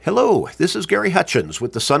Hello, this is Gary Hutchins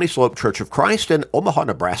with the Sunny Slope Church of Christ in Omaha,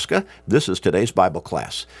 Nebraska. This is today's Bible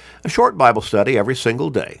class. A short Bible study every single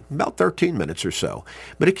day, about 13 minutes or so.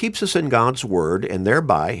 But it keeps us in God's Word and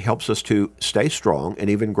thereby helps us to stay strong and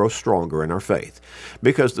even grow stronger in our faith.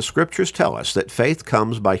 Because the Scriptures tell us that faith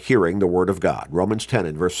comes by hearing the Word of God, Romans 10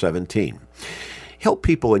 and verse 17. Help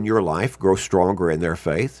people in your life grow stronger in their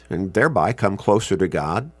faith and thereby come closer to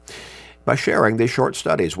God by sharing these short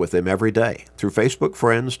studies with them every day through Facebook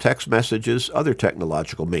friends, text messages, other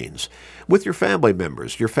technological means, with your family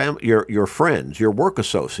members, your friends, your work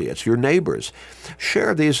associates, your neighbors.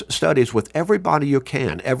 Share these studies with everybody you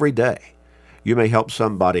can every day. You may help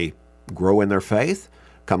somebody grow in their faith,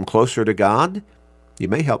 come closer to God. You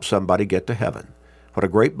may help somebody get to heaven. What a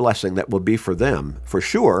great blessing that will be for them, for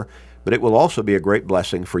sure, but it will also be a great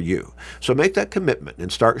blessing for you. So make that commitment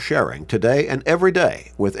and start sharing today and every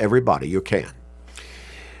day with everybody you can.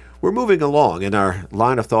 We're moving along in our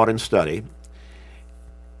line of thought and study,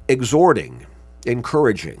 exhorting,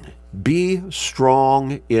 encouraging, be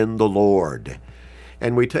strong in the Lord.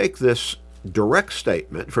 And we take this direct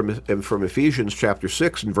statement from Ephesians chapter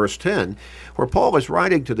 6 and verse 10, where Paul is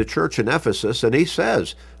writing to the church in Ephesus, and he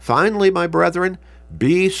says, "Finally, my brethren,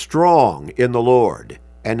 be strong in the Lord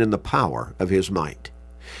and in the power of his might."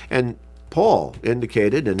 And Paul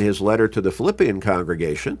indicated in his letter to the Philippian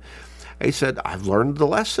congregation, he said, "I've learned the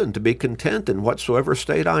lesson to be content in whatsoever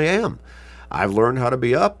state I am. I've learned how to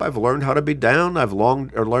be up, I've learned how to be down, I've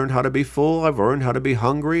learned how to be full, I've learned how to be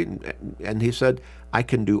hungry." And he said, "I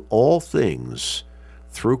can do all things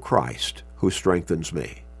through Christ who strengthens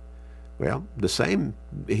me." Well, the same,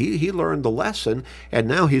 he learned the lesson, and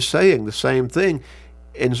now he's saying the same thing,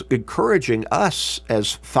 encouraging us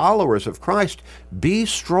as followers of Christ, be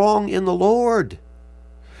strong in the Lord.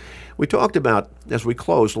 We talked about, as we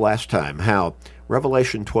closed last time, how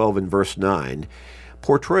Revelation 12 and verse 9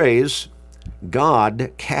 portrays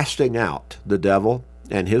God casting out the devil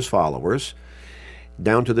and his followers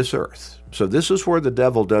down to this earth. So this is where the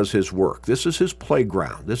devil does his work. This is his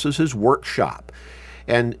playground. This is his workshop.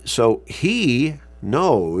 And so he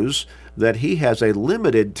knows that he has a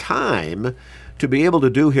limited time to be able to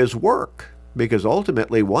do his work, because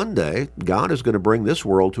ultimately one day God is going to bring this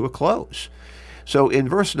world to a close. So in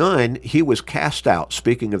verse 9, he was cast out,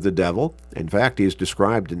 speaking of the devil. In fact, he's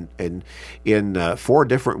described in four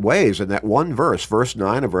different ways. In that one verse, verse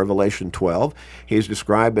 9 of Revelation 12, he's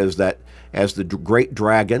described as the great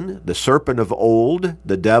dragon, the serpent of old,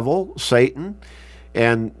 the devil, Satan,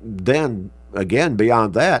 and then again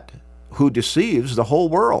beyond that, who deceives the whole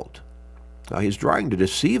world. Now, he's trying to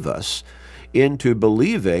deceive us into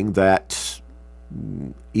believing that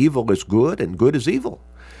evil is good and good is evil.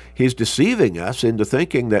 He's deceiving us into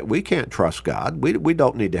thinking that we can't trust God. We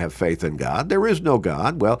don't need to have faith in God. There is no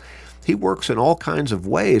God. Well, he works in all kinds of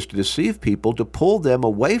ways to deceive people, to pull them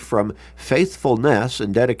away from faithfulness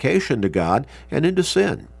and dedication to God and into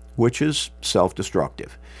sin, which is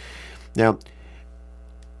self-destructive. Now,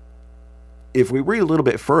 if we read a little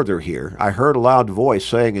bit further here, I heard a loud voice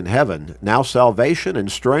saying in heaven, "Now salvation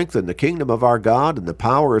and strength and the kingdom of our God and the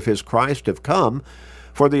power of his Christ have come,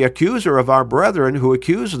 for the accuser of our brethren who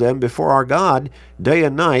accused them before our God day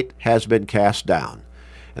and night has been cast down.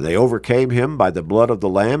 And they overcame him by the blood of the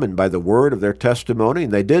Lamb and by the word of their testimony,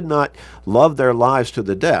 and they did not love their lives to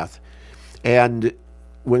the death." And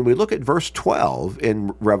when we look at verse 12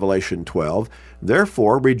 in Revelation 12,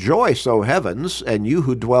 "Therefore rejoice, O heavens, and you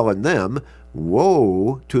who dwell in them.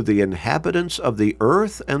 Woe to the inhabitants of the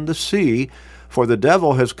earth and the sea, for the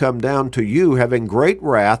devil has come down to you, having great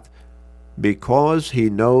wrath, because he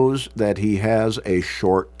knows that he has a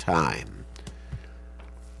short time."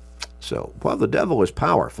 So, while the devil is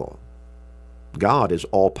powerful, God is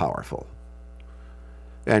all-powerful.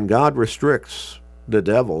 And God restricts the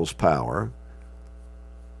devil's power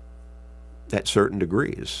at certain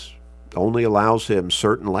degrees, only allows him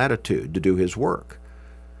certain latitude to do his work.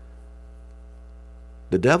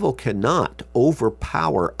 The devil cannot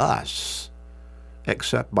overpower us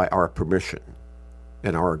except by our permission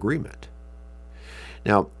and our agreement.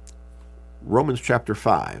 Now, Romans chapter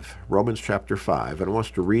 5, and I want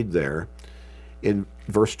us to read there in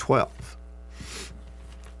verse 12.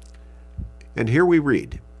 And here we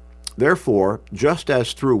read, "Therefore, just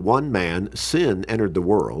as through one man sin entered the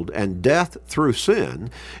world, and death through sin,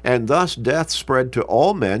 and thus death spread to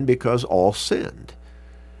all men because all sinned."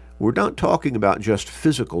 We're not talking about just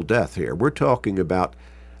physical death here. We're talking about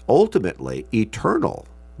ultimately eternal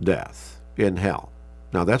death in hell.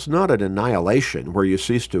 Now, that's not an annihilation where you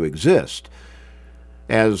cease to exist,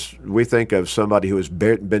 as we think of somebody who has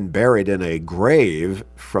been buried in a grave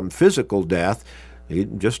from physical death. He's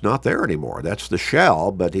just not there anymore. That's the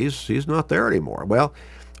shell, but he's not there anymore. Well,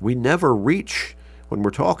 we never reach, when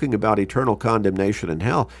we're talking about eternal condemnation in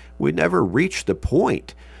hell, we never reach the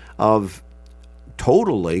point of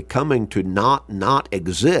totally coming to not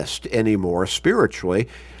exist anymore spiritually,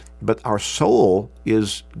 but our soul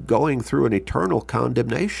is going through an eternal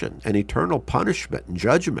condemnation, an eternal punishment and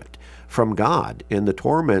judgment from God in the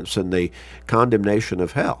torments and the condemnation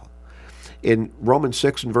of hell. In Romans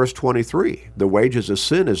 6 and verse 23, the wages of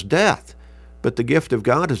sin is death, but the gift of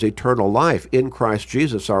God is eternal life in Christ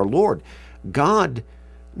Jesus our Lord. God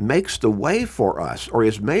makes the way for us, or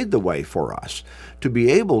has made the way for us, to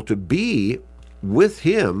be able to be with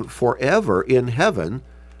Him forever in heaven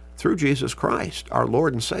through Jesus Christ, our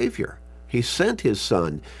Lord and Savior. He sent His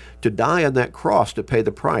Son to die on that cross to pay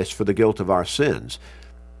the price for the guilt of our sins,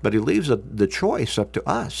 but He leaves the choice up to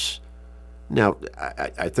us. Now,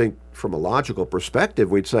 I think from a logical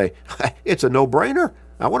perspective, we'd say, it's a no-brainer.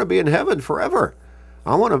 I want to be in heaven forever.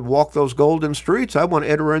 I want to walk those golden streets. I want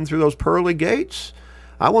to enter in through those pearly gates.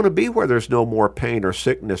 I want to be where there's no more pain or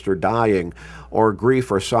sickness or dying or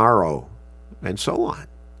grief or sorrow and so on.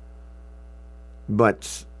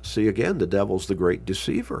 But see, again, the devil's the great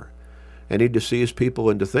deceiver. And he deceives people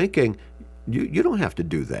into thinking, you don't have to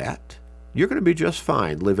do that. You're going to be just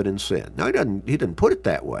fine living in sin. Now, he didn't put it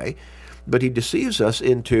that way, but he deceives us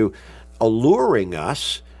into alluring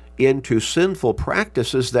us into sinful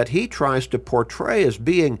practices that he tries to portray as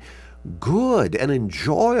being good and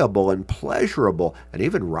enjoyable and pleasurable and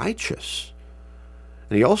even righteous.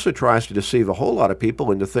 And he also tries to deceive a whole lot of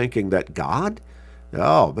people into thinking that God,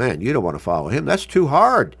 oh man, you don't want to follow Him. That's too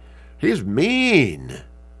hard. He's mean.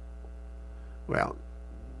 Well,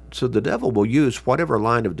 so the devil will use whatever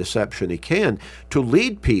line of deception he can to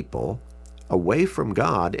lead people away from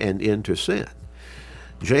God and into sin.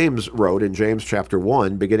 James wrote in James chapter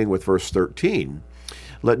 1, beginning with verse 13,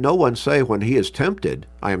 "Let no one say when he is tempted,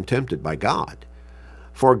 I am tempted by God.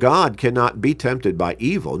 For God cannot be tempted by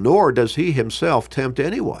evil, nor does He Himself tempt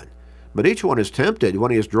anyone. But each one is tempted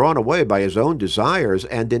when he is drawn away by his own desires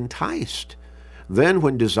and enticed. Then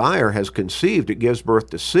when desire has conceived, it gives birth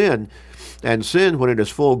to sin, and sin, when it is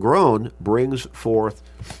full grown, brings forth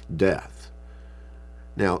death."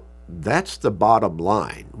 Now, that's the bottom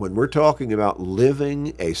line. When we're talking about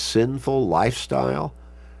living a sinful lifestyle,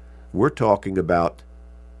 we're talking about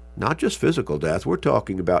not just physical death, we're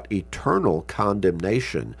talking about eternal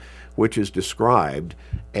condemnation, which is described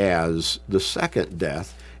as the second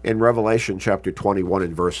death in Revelation chapter 21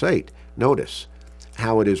 and verse 8. Notice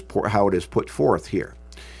how it is put forth here.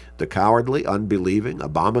 "The cowardly, unbelieving,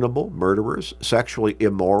 abominable, murderers, sexually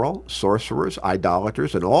immoral, sorcerers,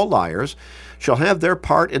 idolaters, and all liars shall have their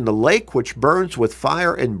part in the lake which burns with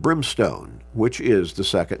fire and brimstone, which is the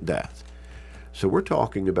second death." So we're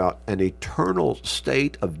talking about an eternal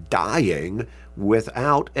state of dying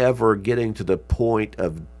without ever getting to the point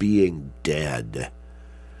of being dead,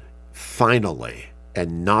 finally,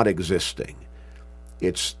 and not existing.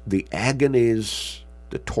 It's the agonies,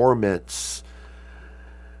 the torments,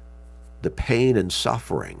 the pain and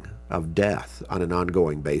suffering of death on an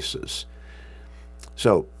ongoing basis.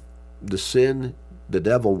 So the sin the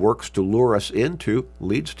devil works to lure us into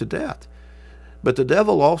leads to death. But the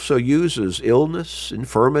devil also uses illness,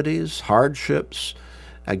 infirmities, hardships,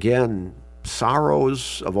 again,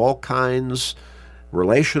 sorrows of all kinds,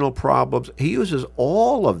 relational problems. He uses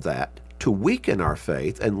all of that to weaken our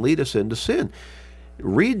faith and lead us into sin.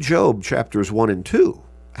 Read Job chapters 1 and 2,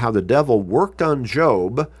 how the devil worked on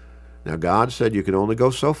Job. Now, God said you can only go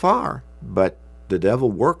so far, but the devil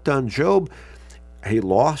worked on Job. He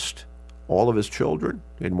lost all of his children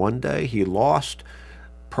in one day. He lost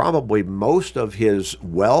probably most of his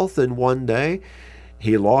wealth in one day.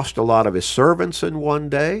 He lost a lot of his servants in one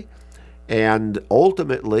day. And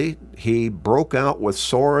ultimately, he broke out with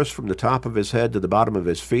sores from the top of his head to the bottom of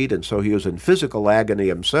his feet, and so he was in physical agony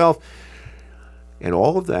himself. And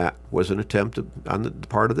all of that was an attempt on the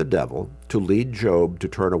part of the devil to lead Job to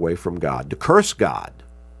turn away from God, to curse God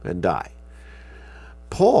and die.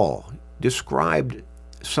 Paul described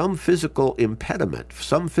some physical impediment,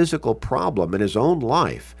 some physical problem in his own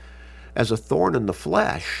life as a thorn in the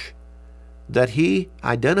flesh that he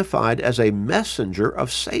identified as a messenger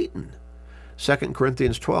of Satan. 2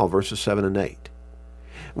 Corinthians 12, verses 7 and 8.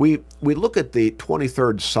 We look at the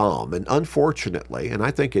 23rd Psalm, and unfortunately, and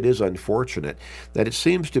I think it is unfortunate, that it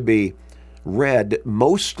seems to be read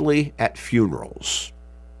mostly at funerals.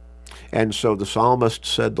 And so the psalmist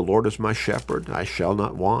said, "The Lord is my shepherd, I shall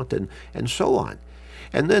not want," and so on.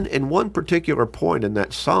 And then in one particular point in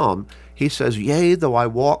that psalm, he says, "Yea, though I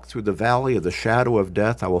walk through the valley of the shadow of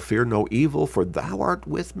death, I will fear no evil, for thou art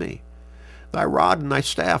with me. Thy rod and thy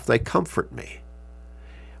staff, they comfort me.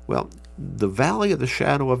 Well, the valley of the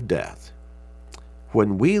shadow of death,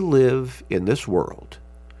 when we live in this world,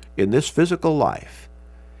 in this physical life,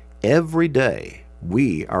 every day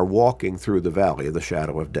we are walking through the valley of the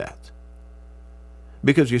shadow of death.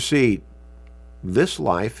 Because you see, this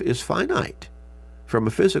life is finite from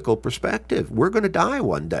a physical perspective. We're going to die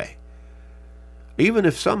one day. Even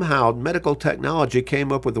if somehow medical technology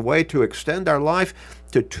came up with a way to extend our life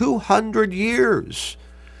to 200 years,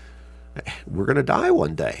 we're going to die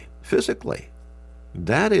one day, physically.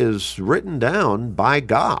 That is written down by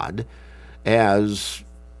God as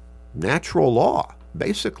natural law,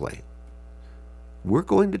 basically. We're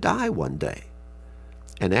going to die one day.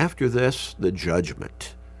 And after this, the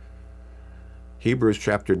judgment. Hebrews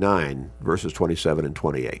chapter 9, verses 27 and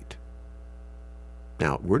 28.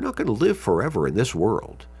 Now, we're not going to live forever in this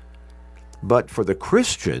world. But for the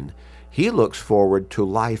Christian, he looks forward to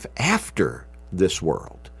life after this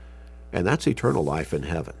world. And that's eternal life in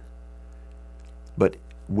heaven. But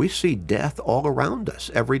we see death all around us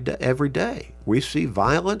every day. We see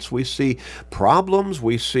violence, we see problems,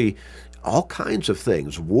 we see all kinds of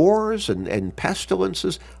things, wars and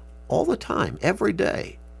pestilences, all the time, every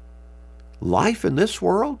day. Life in this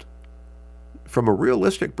world, from a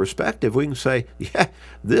realistic perspective, we can say, yeah,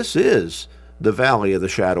 this is the valley of the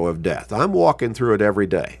shadow of death. I'm walking through it every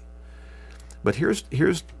day. But here's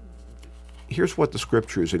what the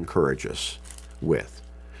Scriptures encourage us with.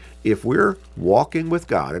 If we're walking with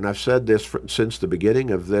God, and I've said this since the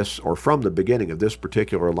beginning of this, or from the beginning of this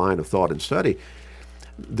particular line of thought and study,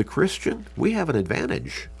 the Christian, we have an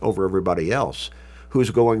advantage over everybody else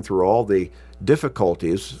who's going through all the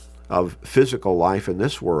difficulties of physical life in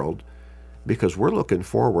this world, because we're looking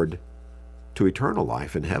forward to eternal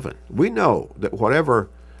life in heaven. We know that whatever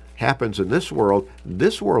happens in this world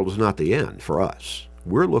is not the end for us.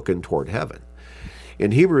 We're looking toward heaven.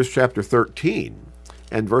 In Hebrews chapter 13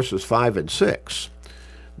 and verses 5 and 6,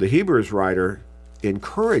 the Hebrews writer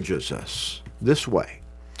encourages us this way.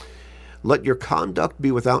 Let your conduct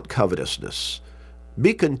be without covetousness.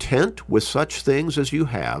 Be content with such things as you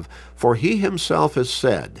have, for he himself has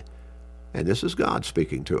said, and this is God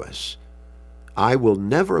speaking to us, I will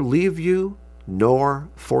never leave you nor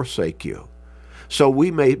forsake you. So we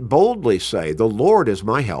may boldly say, the Lord is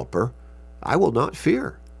my helper. I will not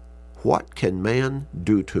fear. What can man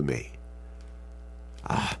do to me?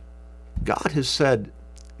 God has said,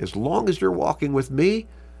 as long as you're walking with me,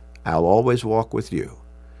 I'll always walk with you.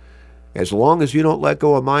 As long as you don't let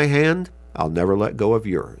go of my hand, I'll never let go of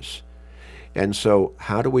yours. And so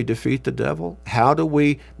how do we defeat the devil? How do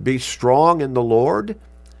we be strong in the Lord?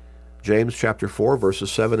 James chapter 4,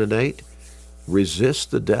 verses 7 and 8.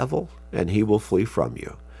 Resist the devil, and he will flee from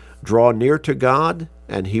you. Draw near to God,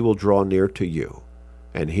 and he will draw near to you.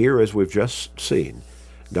 And here, as we've just seen,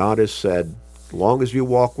 God has said, as long as you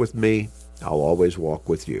walk with me, I'll always walk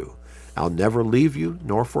with you. I'll never leave you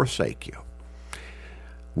nor forsake you.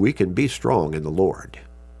 We can be strong in the Lord,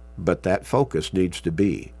 but that focus needs to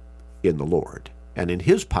be in the Lord and in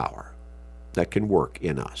his power that can work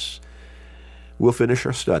in us. We'll finish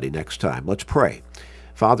our study next time. Let's pray.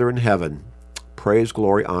 Father in heaven, praise,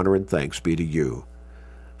 glory, honor, and thanks be to you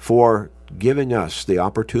for giving us the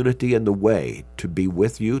opportunity and the way to be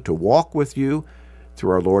with you, to walk with you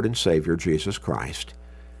through our Lord and Savior, Jesus Christ.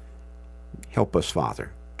 Help us,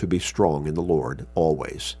 Father, to be strong in the Lord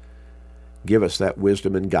always. Give us that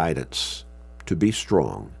wisdom and guidance to be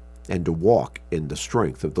strong and to walk in the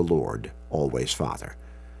strength of the Lord always, Father,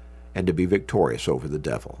 and to be victorious over the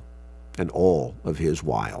devil and all of his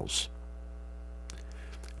wiles.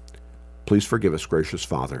 Please forgive us, gracious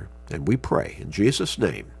Father, and we pray in Jesus'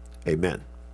 name, amen.